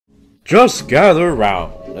Just gather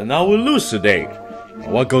round, and I'll elucidate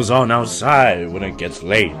what goes on outside when it gets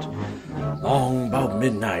late. Long about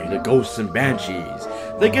midnight, the ghosts and banshees,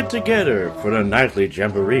 they get together for the nightly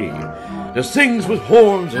jamboree. There's things with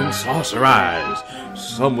horns and saucer eyes,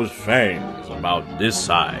 some with fangs about this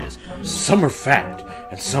size. Some are fat,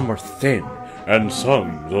 and some are thin, and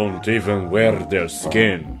some don't even wear their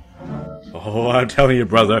skin. Oh, I'm telling you,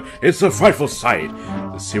 brother, it's a frightful sight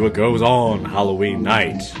to see what goes on Halloween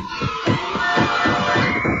night.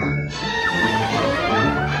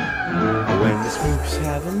 When the spooks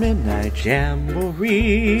have a midnight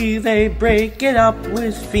jamboree, they break it up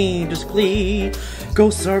with fiendish glee.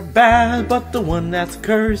 Ghosts are bad, but the one that's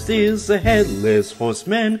cursed is the Headless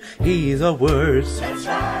Horseman. He's the worst. That's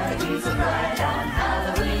right, he's a fright on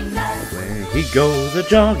Halloween night. When he goes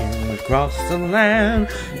a-jogging across the land,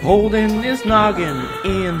 holding his noggin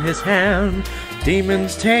in his hand,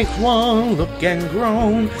 demons take one look and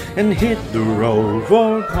groan, and hit the road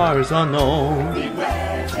for parts unknown.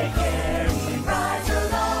 Beware, take care, he rides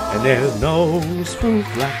alone. And there's no spook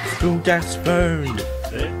like the spook that's burned.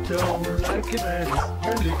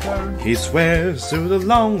 He swears through the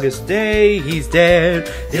longest day he's dead.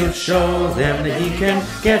 He'll show them that he can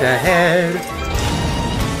get ahead.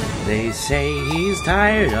 They say he's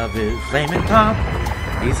tired of his flaming top.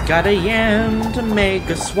 He's got a yen to make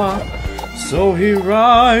a swap. So he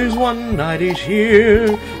rides one night each year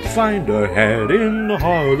to find a head in the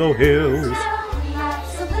Hollow Hills.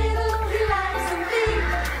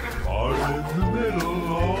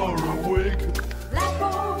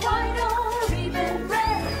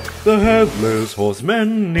 The Headless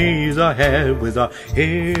Horseman needs a head with a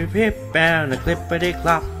hip hip and a clippity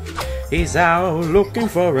clop. He's out looking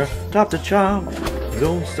for a top to chop.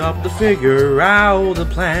 Don't stop to figure out the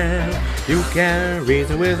plan. You can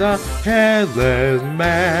reason with a headless man.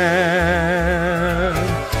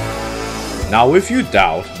 Now if you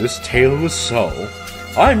doubt this tale was so,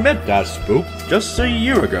 I met that spook just a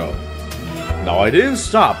year ago. Now I didn't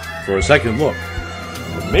stop for a second look,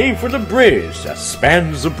 made for the bridge that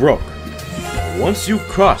spans the brook. Once you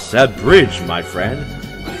cross that bridge, my friend,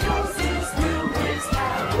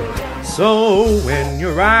 so when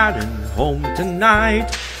you're riding home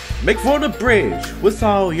tonight, make for the bridge with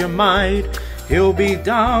all your might. He'll be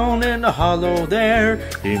down in the hollow there.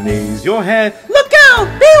 He needs your head. Look out!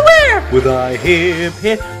 Beware! With a hip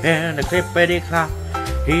hip and a clippity clop.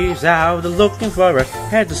 He's out looking for a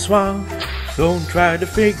head to swap. Don't try to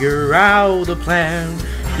figure out the plan.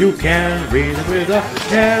 You can reason with a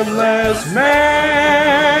headless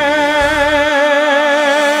man.